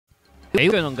Hey,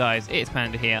 what's going on, guys? It's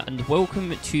Panda here, and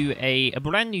welcome to a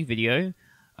brand new video.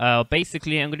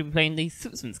 Basically, I'm going to be playing the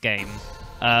Simpsons game,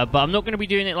 but I'm not going to be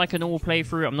doing it like a normal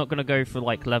playthrough. I'm not going to go for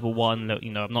like level 1.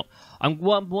 You know,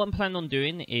 what I'm planning on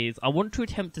doing is I want to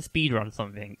attempt to speedrun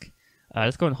something.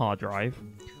 Let's go on hard drive.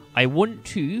 I want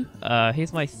to.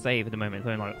 Here's my save at the moment. It's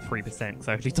only like 3%, because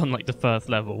I've actually done like the first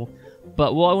level.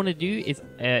 But what I want to do is,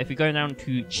 if we go down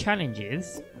to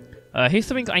challenges. Here's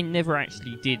something I never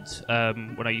actually did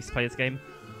when I used to play this game.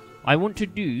 I want to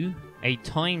do a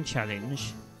time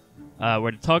challenge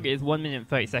where the target is 1 minute and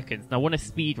 30 seconds. And I want to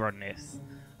speedrun this.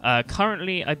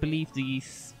 Currently, I believe the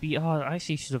speed... Oh, I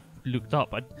actually should have looked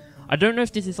up. I don't know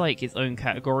if this is like its own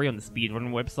category on the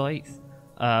speedrun websites.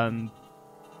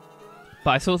 But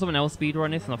I saw someone else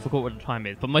speedrun this and I forgot what the time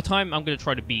is. But my time I'm going to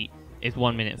try to beat is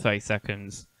 1 minute and 30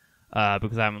 seconds.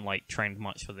 Because I haven't like trained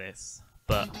much for this.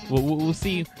 But we'll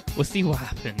see what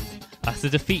happens. So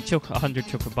defeat 100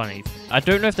 chocolate bunnies. I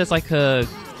don't know if there's like a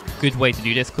good way to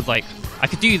do this, because like I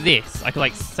could do this. I could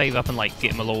like save up and like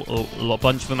get them a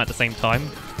bunch of them at the same time,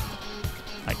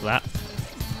 like that.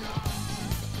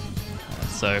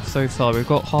 So far we've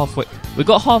got halfway. We've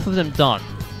got half of them done,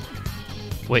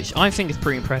 which I think is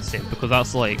pretty impressive, because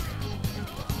that's like,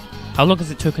 how long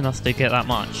has it taken us to get that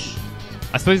much?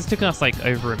 I suppose it's taken us like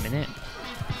over a minute.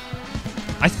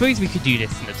 I suppose we could do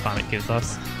this in the time it gives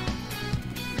us.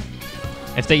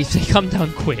 If they come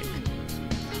down quick.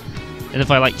 And if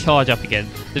I like charge up again.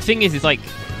 The thing is like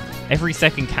every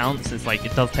second counts. It's like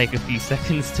it does take a few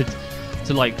seconds to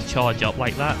like charge up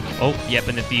like that. Oh, yep,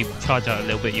 and if you charge out a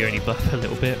little bit, you only burp a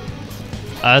little bit.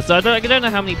 So I don't know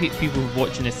how many people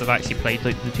watching this have actually played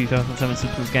like, the 2007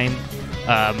 Simpsons game.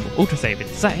 Autosaving.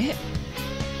 Is that it?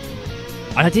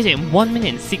 And I did it in 1 minute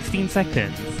and 16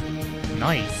 seconds.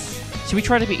 Nice. Should we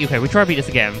try to beat... Okay, we'll try to beat this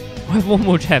again. We'll have one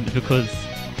more attempt, because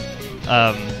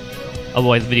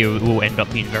otherwise the video will end up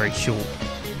being very short.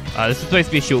 This is supposed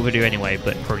to be a short video anyway,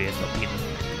 but it probably ends up being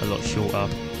a lot shorter.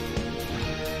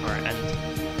 Alright, and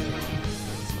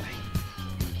this way.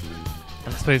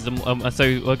 And I suppose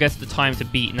so I guess the time to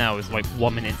beat now is like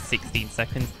 1 minute and 16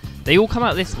 seconds. They all come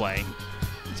out this way.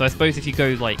 So I suppose if you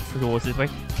go like through this way,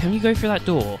 can you go through that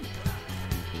door?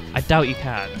 I doubt you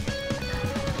can.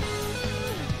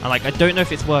 And like, I don't know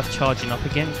if it's worth charging up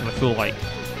again, because I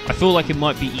feel like it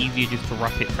might be easier just to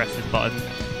rapid press this button.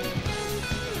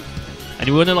 And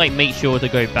you want to like make sure to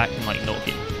go back and like not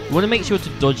get. You want to make sure to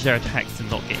dodge their attacks and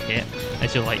not get hit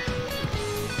as you're like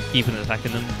keeping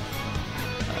attacking them.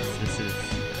 So this is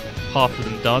half of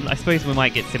them done. I suppose we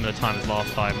might get similar time as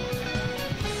last time.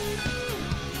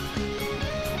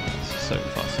 So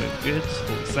far so good.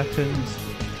 4 seconds.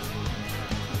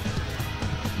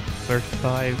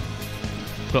 35.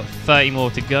 Got 30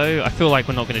 more to go. I feel like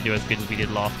we're not going to do as good as we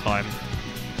did last time.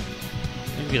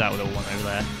 Maybe that little one over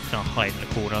there. Kind of hide in the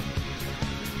corner.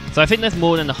 So I think there's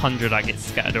more than 100 that get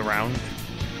scattered around.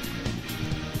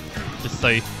 Just so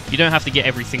you don't have to get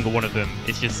every single one of them.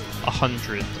 It's just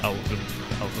 100 of them.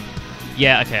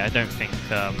 Yeah, okay, I don't think...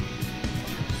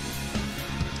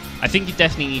 I think you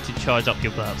definitely need to charge up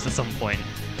your burps at some point.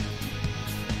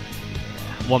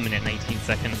 1 minute and 18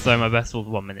 seconds. So my best was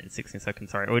 1 minute and 16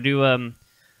 seconds. Sorry. We'll do...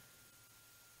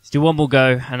 Let's do one more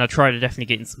go, and I'll try to definitely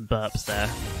get in some burps there.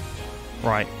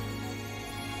 Right.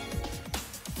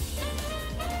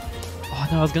 Oh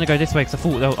no, I was gonna go this way because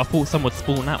I thought someone would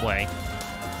spawn that way.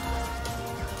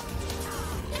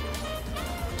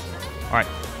 Alright.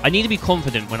 I need to be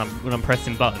confident when I'm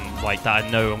pressing buttons like that. I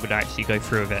know I'm gonna actually go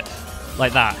through with it.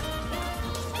 Like that.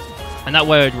 And that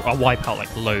way I'll wipe out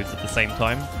like loads at the same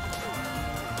time.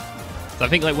 So I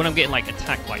think like when I'm getting like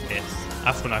attacked like this,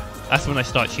 that's when I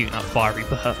start shooting out fiery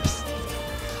burps.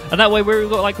 And that way we've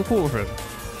got like a quarter of them.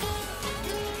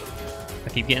 I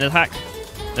keep getting attacked.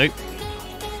 Nope.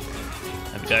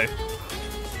 There we go.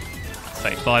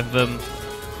 35 of them.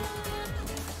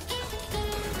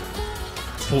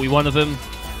 41 of them.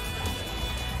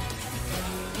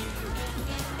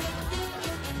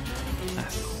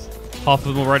 That's half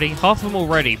of them already. Half of them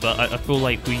already, but I feel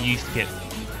like we used to get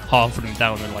half of them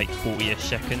down in like 40-ish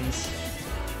seconds.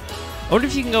 I wonder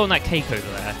if you can go on that cake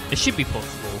over there. It should be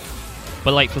possible.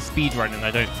 But like for speedrunning,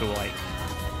 I don't feel like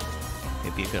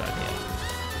it'd be a good idea.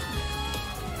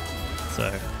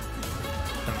 So,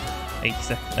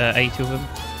 80 of them.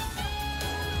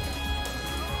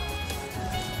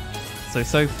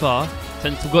 So far,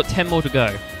 we've got 10 more to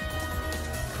go.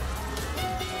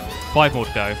 5 more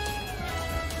to go.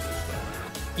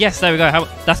 Yes, there we go.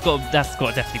 That's got to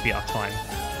definitely be our time.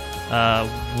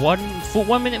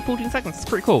 1 minute 14 seconds. It's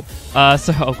pretty cool.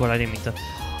 So, oh god, I didn't mean to.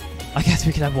 I guess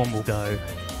we could have one more go.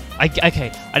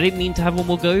 Okay, I didn't mean to have one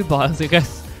more go, but I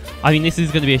guess I mean, this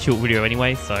is going to be a short video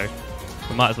anyway, so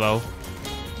we might as well.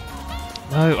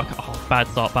 No, oh, bad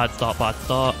start, bad start, bad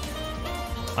start.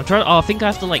 I'm trying. Oh, I think I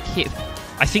have to like hit.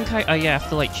 I think I yeah, have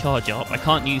to like charge up. I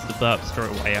can't use the burp straight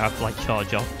away. I have to like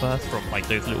charge up first from like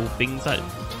those little things that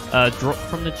drop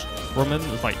from them.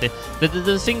 It's like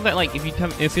the thing that like if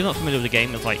you're not familiar with the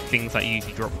game, there's like things that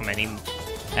usually drop from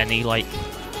any like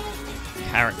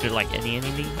character, like any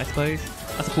enemy, I suppose.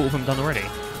 That's a quarter of them done already.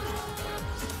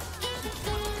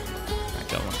 Right,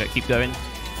 go on, go, keep going.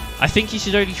 I think you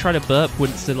should only try to burp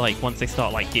once they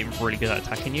start like getting really good at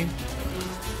attacking you.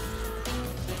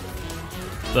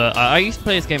 But I used to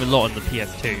play this game a lot on the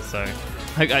PS2, so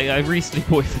I recently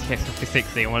bought it for the Xbox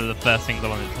 360, and one of the first things I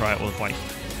wanted to try was like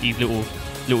these little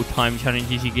time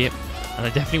challenges you get, and I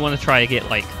definitely want to try to get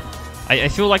like I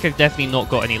feel like I've definitely not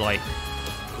got any like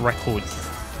records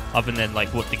other than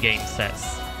like what the game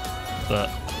sets, but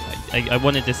I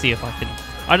wanted to see if I can.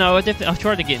 I know I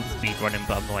tried to get into speedrunning,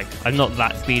 but I'm not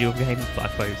that speedy with games. But I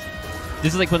suppose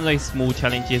this is like one of those small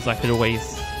challenges I could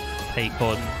always take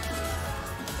on.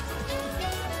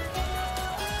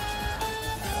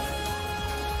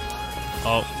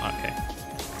 Oh, okay.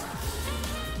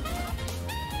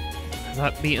 Has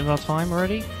that beaten our time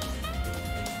already?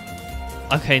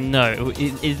 Okay, no.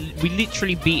 We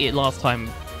literally beat it last time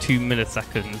 2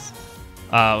 milliseconds.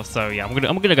 So yeah, I'm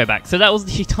gonna go back. So that was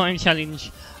the time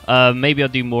challenge. Maybe I'll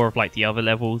do more of like the other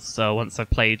levels once I've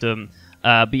played them.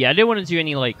 But yeah, I didn't want to do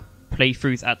any like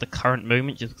playthroughs at the current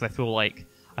moment, just because I feel like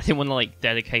I didn't want to like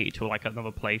dedicate it to like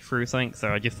another playthrough or something.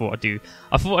 So I just thought I'd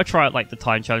try out like the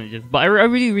time challenges. But I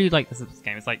really like the Simpsons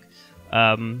game. It's like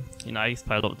you know, I used to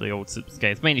play a lot of the old Simpsons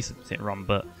games, mainly Simpsons Hit and Run,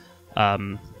 but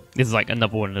this is like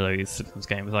another one of those Simpsons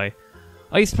games I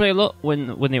used to play a lot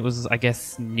when it was, I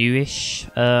guess, newish.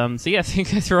 So yeah, thank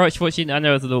you guys very much for watching. I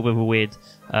know it's a little bit of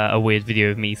a weird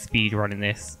video of me speed running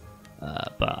this,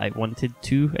 but I wanted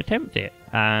to attempt it,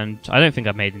 and I don't think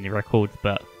I made any records.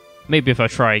 But maybe if I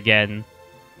try again,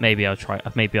 maybe I'll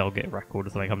get a record or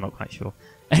something. I'm not quite sure.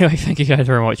 Anyway, thank you guys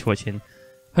very much for watching.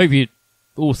 Hope you,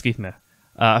 excuse me.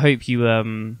 I hope you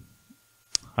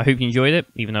enjoyed it,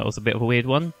 even though it was a bit of a weird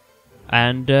one.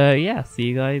 And yeah, see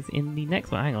you guys in the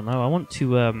next one. Hang on, no, I want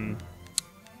to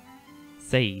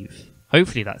save.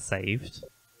 Hopefully that's saved.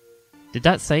 Did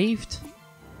that saved?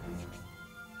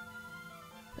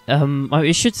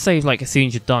 It should save like as soon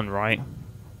as you're done, right?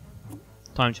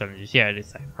 Time challenges, yeah, it is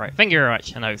saved. Right, thank you very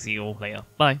much, and I'll see you all later.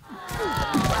 Bye.